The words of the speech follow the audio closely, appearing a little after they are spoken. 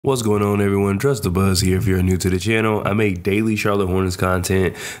What's going on, everyone? Trust the Buzz here. If you're new to the channel, I make daily Charlotte Hornets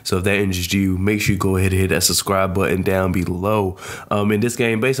content, so if that interests you, make sure you go ahead and hit that subscribe button down below. In this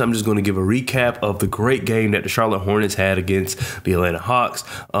game, basically, I'm just going to give a recap of the great game that the Charlotte Hornets had against the Atlanta Hawks.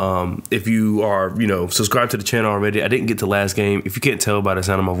 If you are, subscribed to the channel already, I didn't get to last game. If you can't tell by the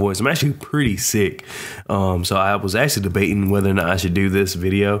sound of my voice, I'm actually pretty sick. So I was actually debating whether or not I should do this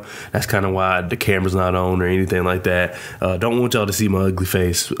video. That's kind of why the camera's not on or anything like that. Don't want y'all to see my ugly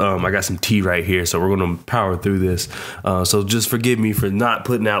face. I got some tea right here, so we're going to power through this. So just forgive me for not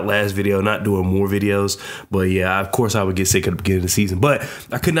putting out last video, not doing more videos. But yeah, of course I would get sick at the beginning of the season. But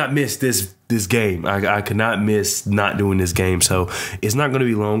I could not miss this game. I could not miss not doing this game. So it's not going to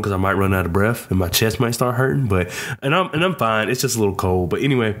be long because I might run out of breath and my chest might start hurting. But I'm fine. It's just a little cold. But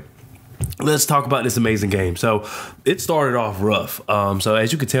anyway, let's talk about this amazing game. So it started off rough. So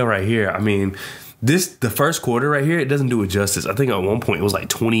as you can tell right here, I mean, the first quarter right here, it doesn't do it justice. I think at one point it was like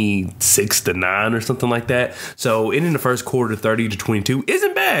 26-9 or something like that. So ending the first quarter 30-22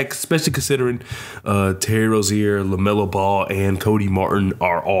 isn't bad, especially considering Terry Rozier, LaMelo Ball, and Cody Martin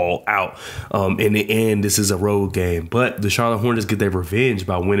are all out. In the end, this is a road game, but the Charlotte Hornets get their revenge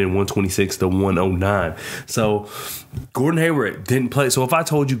by winning 126-109. So Gordon Hayward didn't play. So if I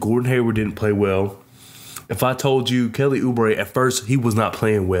told you Gordon Hayward didn't play well, if I told you Kelly Oubre at first he was not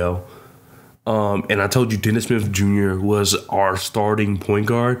playing well, and I told you Dennis Smith Jr. was our starting point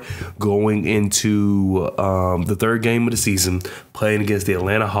guard going into the third game of the season, playing against the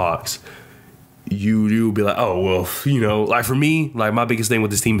Atlanta Hawks, you would be like, oh, well, like for me, like my biggest thing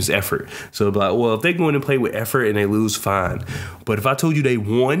with this team is effort. So it'd be like, well, if they go in and play with effort and they lose, fine. But if I told you they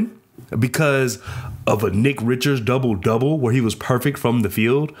won because of a Nick Richards double-double where he was perfect from the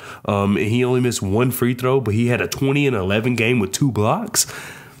field, and he only missed one free throw, but he had a 20-11 game with 2 blocks,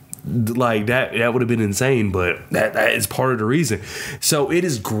 like that would have been insane. But that is part of the reason. So it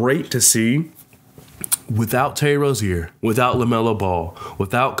is great to see, without Terry Rozier, without LaMelo Ball,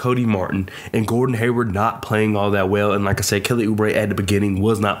 without Cody Martin, and Gordon Hayward not playing all that well, and like I said, Kelly Oubre at the beginning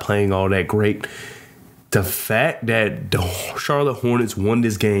was not playing all that great, the fact that the Charlotte Hornets won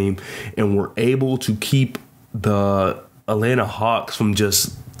this game and were able to keep the Atlanta Hawks from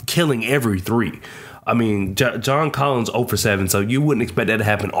just killing every three. I mean, John Collins 0 for 7, so you wouldn't expect that to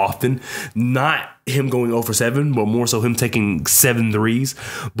happen often. Not him going 0 for 7, but more so him taking 7 threes.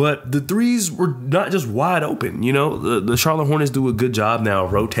 But the threes were not just wide open. The Charlotte Hornets do a good job now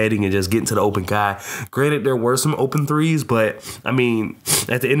of rotating and just getting to the open guy. Granted, there were some open threes, but I mean,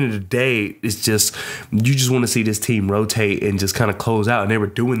 at the end of the day, it's just, you just want to see this team rotate and just kind of close out. And they were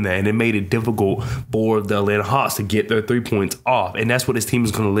doing that, and it made it difficult for the Atlanta Hawks to get their 3 points off. And that's what this team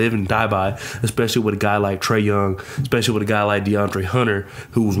is going to live and die by, especially with a guy like Trae Young, especially with a guy like DeAndre Hunter,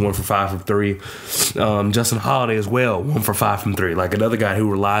 who was 1 for 5 from 3. Justin Holiday as well, 1 for 5 from 3, like another guy who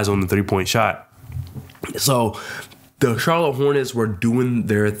relies on the 3-point shot. So the Charlotte Hornets were doing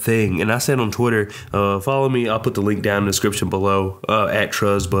their thing. And I said on Twitter, follow me. I'll put the link down in the description below, at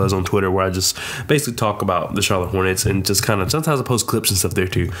TruzBuzz on Twitter, where I just basically talk about the Charlotte Hornets and just kind of, sometimes I post clips and stuff there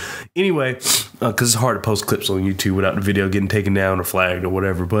too. Anyway, because it's hard to post clips on YouTube without the video getting taken down or flagged or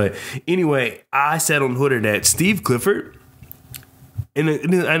whatever. But anyway, I said on Twitter that Steve Clifford, and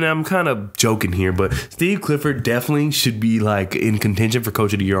I'm kind of joking here, but Steve Clifford definitely should be like in contention for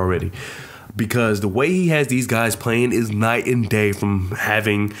Coach of the Year already, because the way he has these guys playing is night and day from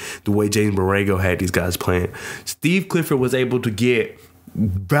having the way James Borrego had these guys playing. Steve Clifford was able to get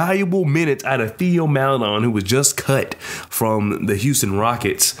valuable minutes out of Theo Maledon, who was just cut from the Houston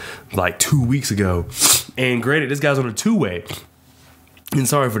Rockets like 2 weeks ago. And granted, this guy's on a 2-way. And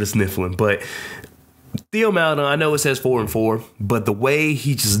sorry for the sniffling, but Theo Maledon, I know it says 4 and 4, but the way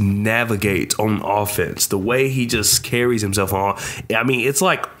he just navigates on offense, the way he just carries himself on, I mean, it's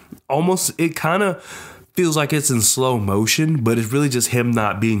like almost, it kind of feels like it's in slow motion, but it's really just him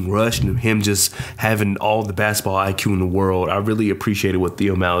not being rushed and him just having all the basketball IQ in the world. I really appreciated what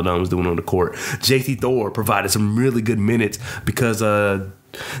Theo Maledon was doing on the court. JT Thor provided some really good minutes because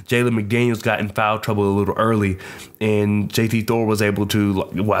Jalen McDaniels got in foul trouble a little early, and JT Thor was able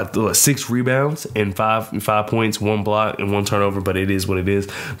to 6 rebounds and 5 points, 1 block, and 1 turnover. But it is what it is.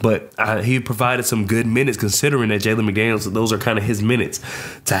 But he provided some good minutes, considering that Jalen McDaniels, those are kind of his minutes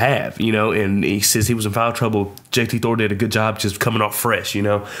to have, And since he was in foul trouble, JT Thor did a good job just coming off fresh,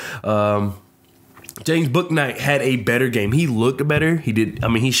 James Bouknight had a better game. He looked better. He did. I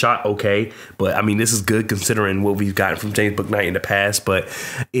mean, he shot okay, but I mean, this is good considering what we've gotten from James Bouknight in the past. But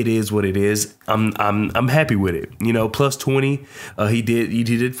it is what it is. I'm happy with it. Plus 20. He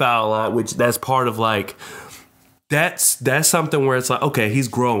did foul a lot, which that's part of like that's something where it's like, okay, he's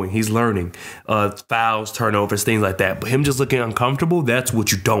growing, he's learning, fouls, turnovers, things like that. But him just looking uncomfortable, that's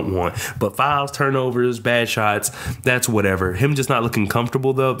what you don't want. But fouls, turnovers, bad shots, that's whatever. Him just not looking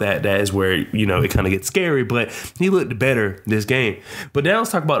comfortable though, that is where, you know, it kind of gets scary. But he looked better this game. But now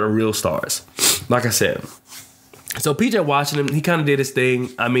let's talk about the real stars. Like I said, so PJ Washington, he kind of did his thing.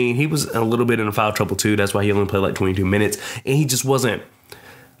 I mean, he was a little bit in a foul trouble too. That's why he only played like 22 minutes, and he just wasn't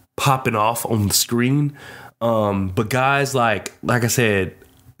popping off on the screen. But guys like I said,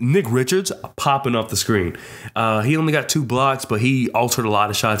 Nick Richards popping off the screen. He only got 2 blocks, but he altered a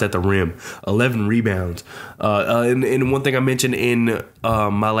lot of shots at the rim. 11 rebounds. And one thing I mentioned in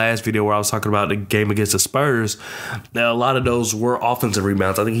my last video where I was talking about the game against the Spurs, a lot of those were offensive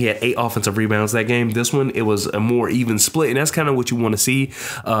rebounds. I think he had 8 offensive rebounds that game. This one, it was a more even split, and that's kind of what you want to see,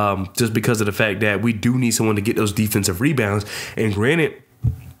 just because of the fact that we do need someone to get those defensive rebounds. And granted,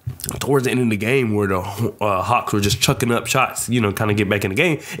 towards the end of the game where the Hawks were just chucking up shots, you know, kind of get back in the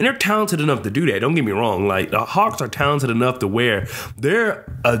game. And they're talented enough to do that. Don't get me wrong. Like, the Hawks are talented enough to where they're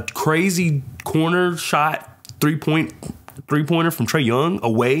a crazy corner shot three-pointer from Trae Young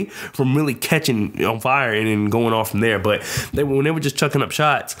away from really catching on fire and then going off from there. But when they were just chucking up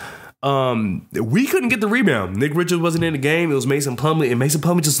shots, we couldn't get the rebound. Nick Richards wasn't in the game. It was Mason Plumlee, and Mason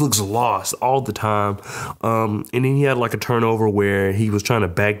Plumlee just looks lost all the time. And then he had like a turnover where he was trying to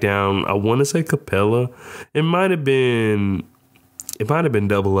back down, I want to say Capella. It might have been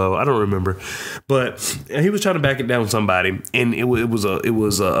Double O. I don't remember, but he was trying to back it down with somebody, and it was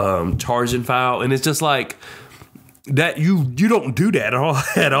a charging foul, and it's just like that. You don't do that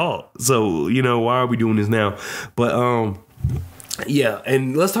at all. So, you know, why are we doing this now? But yeah,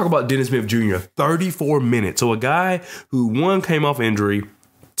 and let's talk about Dennis Smith Jr. 34 minutes. So a guy who, 1, came off injury,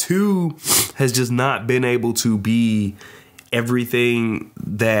 2, has just not been able to be everything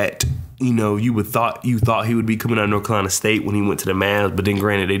that, you know, you thought he would be coming out of North Carolina State when he went to the Mavs. But then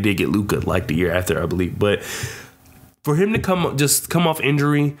granted, they did get Luka like the year after, I believe. But for him to come off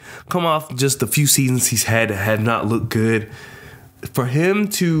injury, come off just the few seasons he's had that have not looked good, for him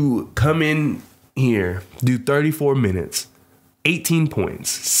to come in here, do 34 minutes, 18 points,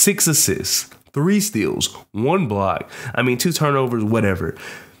 6 assists, 3 steals, 1 block. I mean, 2 turnovers, whatever.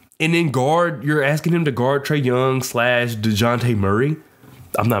 And then you're asking him to guard Trae Young / DeJounte Murray.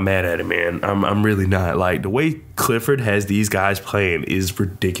 I'm not mad at it, man. I'm really not. Like, the way Clifford has these guys playing is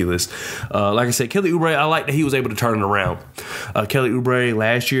ridiculous. Like I said, Kelly Oubre, I like that he was able to turn it around. Kelly Oubre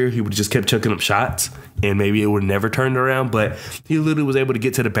last year, he would just kept chucking up shots, and maybe it would never turned around. But he literally was able to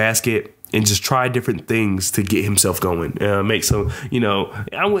get to the basket and just try different things to get himself going. Make some, you know,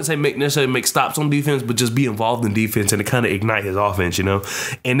 I wouldn't say necessarily make stops on defense, but just be involved in defense and to kind of ignite his offense, you know.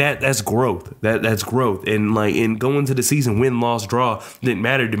 And that's growth. That's growth. And like, in going to the season, win, loss, draw, didn't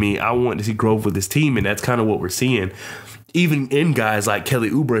matter to me. I want to see growth with this team, and that's kind of what we're seeing. Even in guys like Kelly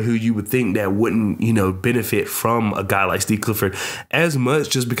Oubre, who you would think that wouldn't, you know, benefit from a guy like Steve Clifford as much,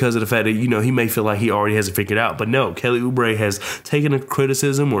 just because of the fact that, you know, he may feel like he already has it figured out. But no, Kelly Oubre has taken a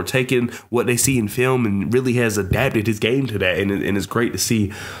criticism or taken what they see in film and really has adapted his game to that. And it's great to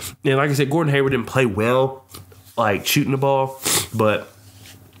see. And like I said, Gordon Hayward didn't play well, like shooting the ball, but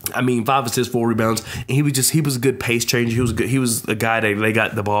I mean, 5 assists, 4 rebounds, and he was a good pace changer. He was a guy that they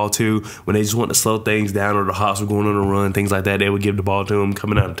got the ball to when they just want to slow things down, or the Hawks were going on a run, things like that. They would give the ball to him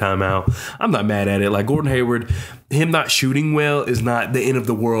coming out of timeout. I'm not mad at it. Like, Gordon Hayward, him not shooting well is not the end of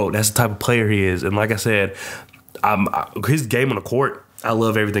the world. That's the type of player he is. And like I said, his game on the court, I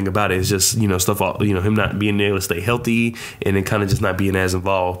love everything about it. It's just, you know, stuff, you know, him not being able to stay healthy and then kind of just not being as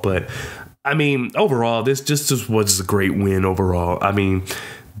involved. But I mean, overall, this just was a great win overall. I mean,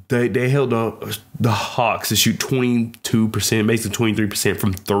 They held the Hawks to shoot 22%, basically 23%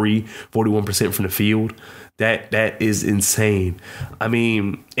 from 3, 41% from the field. That is insane. I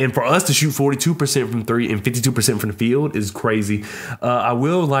mean, and for us to shoot 42% from 3 and 52% from the field is crazy. I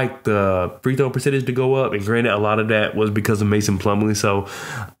will like the free throw percentage to go up, and granted, a lot of that was because of Mason Plumlee. So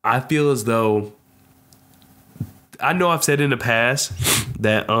I feel as though, I know I've said in the past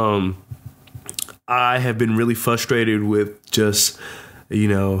that I have been really frustrated with just, you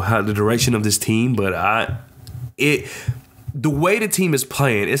know, how the direction of this team, but the way the team is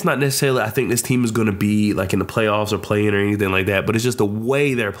playing, it's not necessarily I think this team is going to be like in the playoffs or playing or anything like that, but it's just the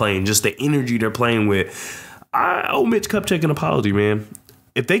way they're playing, just the energy they're playing with. I owe Mitch Kupchak an apology, man.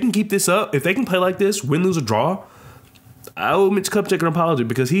 If they can keep this up, if they can play like this, win, lose, or draw, I owe Mitch Kupchak an apology,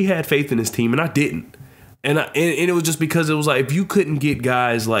 because he had faith in his team and I didn't. And it was just because it was like, if you couldn't get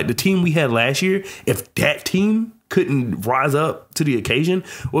guys like the team we had last year, if that team couldn't rise up to the occasion,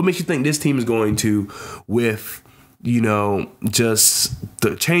 what makes you think this team is going to with, just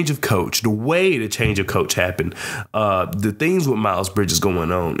the change of coach, the way the change of coach happened, the things with Miles Bridges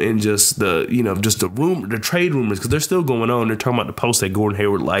going on, and just the trade rumors, because they're still going on. They're talking about the post that Gordon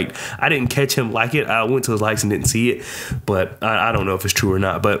Hayward liked. I didn't catch him like it. I went to his likes and didn't see it, but I don't know if it's true or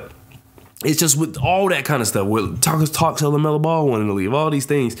not. But it's just with all that kind of stuff, with talk to LaMelo Ball wanting to leave, all these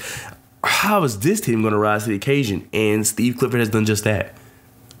things. How is this team going to rise to the occasion? And Steve Clifford has done just that,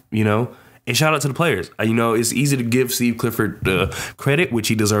 And shout out to the players. It's easy to give Steve Clifford the credit, which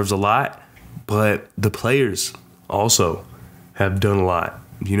he deserves a lot, but the players also have done a lot.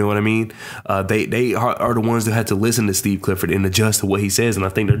 You know what I mean? They are the ones that had to listen to Steve Clifford and adjust to what he says, and I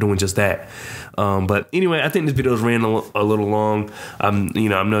think they're doing just that. But anyway, I think this video's ran a little long. I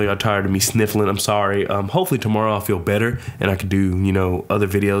know y'all tired of me sniffling. I'm sorry. Hopefully tomorrow I'll feel better and I can do other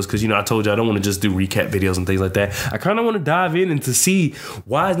videos, because I told you I don't want to just do recap videos and things like that. I kind of want to dive in and to see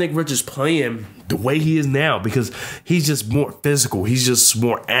why is Nick Richards playing the way he is now, because he's just more physical. He's just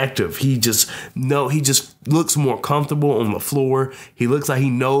more active. He just looks more comfortable on the floor. He looks like he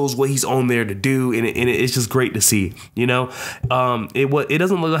knows what he's on there to do, and it's just great to see. It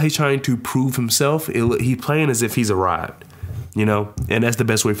doesn't look like he's trying to prove himself. He's playing as if he's arrived. And that's the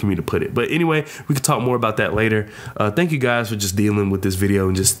best way for me to put it. But anyway, we can talk more about that later. Thank you guys for just dealing with this video,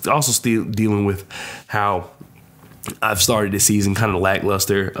 and just also still dealing with how I've started this season kind of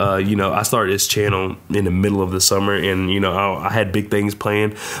lackluster. I started this channel in the middle of the summer, and I had big things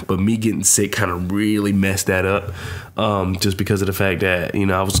planned, but me getting sick kind of really messed that up. Just because of the fact that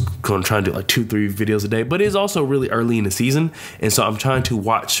I was going to try and do like 2-3 videos a day, but it's also really early in the season, and so I'm trying to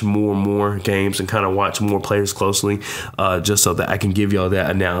watch more and more games and kind of watch more players closely, just so that I can give y'all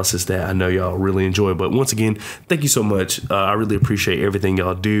that analysis that I know y'all really enjoy. But once again, thank you so much. I really appreciate everything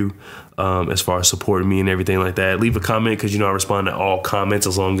y'all do. As far as supporting me and everything like that. Leave a comment, because I respond to all comments,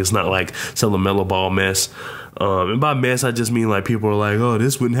 as long as it's not like some LaMelo Ball mess. And by mess, I just mean like people are like, oh,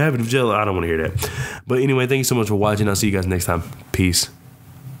 this wouldn't happen if Jello. I don't want to hear that. But anyway, thank you so much for watching. I'll see you guys next time. Peace.